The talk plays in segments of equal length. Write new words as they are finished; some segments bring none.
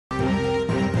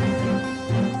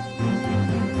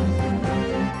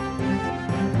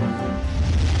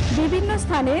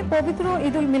স্থানে পবিত্র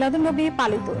ঈদুল মিলাদুন্নবী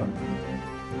পালিত।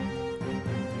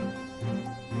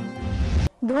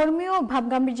 ধর্মীয়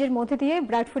ভাবগাম্ভীর্যের মধ্যে দিয়ে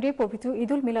ব্র্যাডফোর্ডে পবিত্র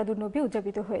ঈদুল মিলাদুন্নবী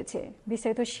উদযাপিত হয়েছে।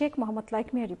 বিস্তারিত শেখ মোহাম্মদ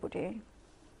লাইকমিয়া রিপোর্টে।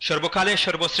 সর্বকালের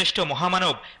সর্বশ্রেষ্ঠ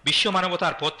মহামানব, বিশ্ব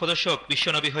মানবতার পথ প্রদর্শক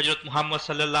বিশ্বনবী হযরত মুহাম্মদ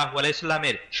সাল্লাল্লাহু আলাইহি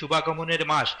সাল্লামের শুভাগমনের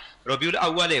মাস রবিউল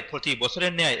আউয়ালে প্রতি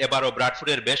বছরের ন্যায় এবারও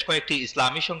ব্র্যাডফোর্ডের বেশ কয়েকটি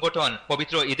ইসলামী সংগঠন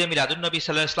পবিত্র ঈদে মিলাদুন্নবী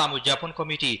সাল্লাল্লাহু আলাইহি ওয়াসাল্লাম উদযাপন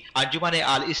কমিটি, আঞ্জুমানে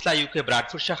আল ইসলাহ ইউকে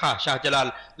ব্র্যাডফোর্ড শাখা, শাহজালাল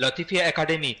লতিফিয়া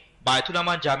একাডেমি, বায়তুল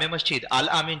আমান জামে মসজিদ, আল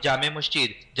আমিন জামে মসজিদ,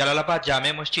 জালালাবাদ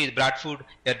জামে মসজিদ ব্র্যাডফোর্ড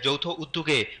এর যৌথ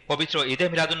উদ্যোগে পবিত্র ঈদে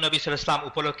মিলাদুন্নবী সাল্লাল্লাহু আলাইহি ওয়াসাল্লাম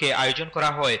উপলক্ষে আয়োজন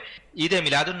করা হয় ঈদে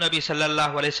মিলাদুন্নবী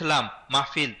সাল্লাল্লাহু আলাইহি সাল্লাম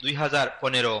মাহফিল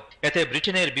 2015। এতে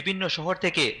ব্রিটেনের বিভিন্ন শহর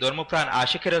থেকে ধর্মপ্রাণ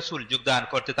আশিকে রাসূল যোগদান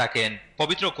করতে থাকেন।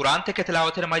 পবিত্র কুরআন থেকে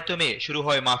তেলাওয়াতের মাধ্যমে শুরু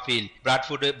হয় মাহফিল।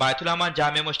 ব্র্যাডফোর্ড বায়তুল আমান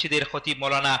জামে মসজিদের খতিব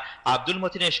মাওলানা আব্দুল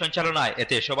মতিনের সঞ্চালনায়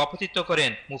এতে সভাপতিত্ব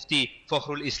করেন মুফতি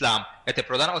ফখরুল ইসলাম। এতে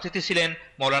প্রধান অতিথি ছিলেন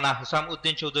মাওলানা হুসাম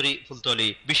উদ্দিন চৌধুরী ফুলতলি।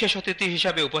 বিশেষ অতিথি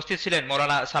হিসাবে উপস্থিত ছিলেন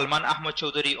মাওলানা সালমান আহমদ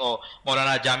চৌধুরী ও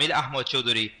মাওলানা জামিল আহমদ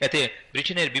চৌধুরী। এতে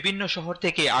ব্রিটেনের বিভিন্ন শহর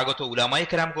থেকে আগত উলামায়ে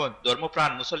কেরামগণ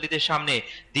ধর্মপ্রাণ মুসল্লিদের সামনে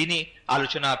দ্বীনি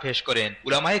আলোচনা পেশ করেন।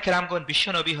 উলামায়ে কেরামগণ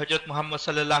বিশ্বনবী হযরত মুহাম্মদ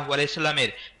সাল্লাল্লাহু আলাইহি সাল্লামের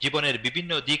জীবনের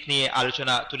বিভিন্ন দিক নিয়ে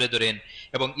আলোচনা তুলে ধরেন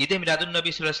এবং ঈদে মিলাদুন্নবী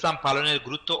সাল্লাল্লাহু আলাইহি ওয়াসাল্লাম পালনের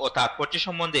গুরুত্ব ও তাৎপর্য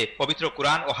সম্বন্ধে পবিত্র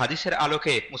কুরআন ও হাদিসের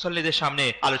আলোকে মুসল্লিদের সামনে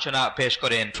আলোচনা পেশ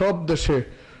করেন। সব দেশে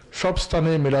সব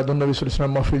স্থানে মিলাদুন্নবী সাল্লাল্লাহু আলাইহি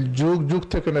ওয়াসাল্লাম মাহফিল যুগ যুগ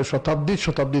থেকে নয়,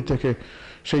 শতাব্দী থেকে,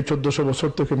 সেই 1400 বছর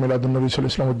থেকে মিলাদুন্নবী সাল্লাল্লাহু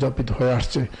আলাইহি ওয়াসাল্লাম উদযাপিত হয়ে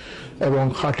আসছে। এবং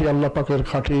খাঁটি আল্লাহ পাকের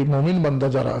খাঁটি মুমিন বান্দা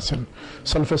যারা আছেন,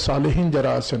 সালফে সালেহিন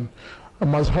যারা আছেন,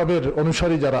 মাযহাবের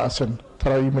অনুসারী যারা আছেন,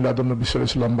 তারা এই মিলাদুন্নবী সাল্লাল্লাহু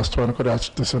আলাইহি ওয়াসাল্লাম বাস্তবায়ন করে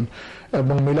আসতেছেন।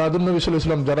 এবং মিলাদুন্নবী সাল্লাল্লাহু আলাইহি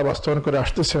ওয়াসাল্লাম যারা বাস্তবায়ন করে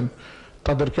আসতেছেন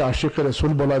তাদেরকে আশিকে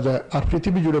রাসূল বলা যায়। আর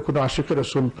পৃথিবী জুড়ে কোনো আশিকে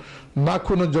রাসূল না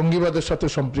কোনো জঙ্গিবাদের সাথে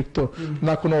সম্পৃক্ত,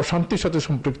 না কোনো অশান্তির সাথে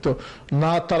সম্পৃক্ত,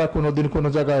 না তারা কোনোদিন কোনো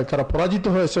জায়গায় তারা পরাজিত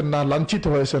হয়েছেন, না লাঞ্ছিত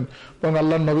হয়েছেন। এবং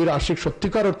আল্লাহর নবীর আশিক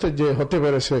সত্যিকার অর্থে যে হতে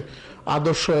পেরেছে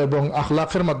আদর্শ এবং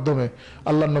আখলাকের মাধ্যমে,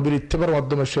 আল্লাহর নবীর ইত্তেবার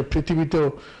মাধ্যমে, সে পৃথিবীতেও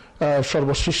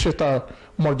সর্বশীর্ষে তার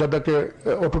মর্যাদাকে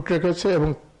অটুট রেখেছে এবং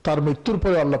তার মৃত্যুর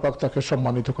পরে আল্লাহ পাক তাকে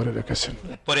সম্মানিত করে রেখেছেন।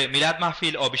 পরে মিলাদ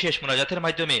মাহফিল ও বিশেষ মোনাজাতের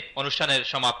মাধ্যমে অনুষ্ঠানের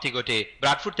সমাপ্তি ঘটে।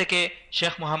 ব্র্যাডফোর্ড থেকে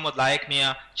শেখ মোহাম্মদ লায়েক মিয়া,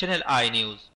 চ্যানেল আই নিউজ।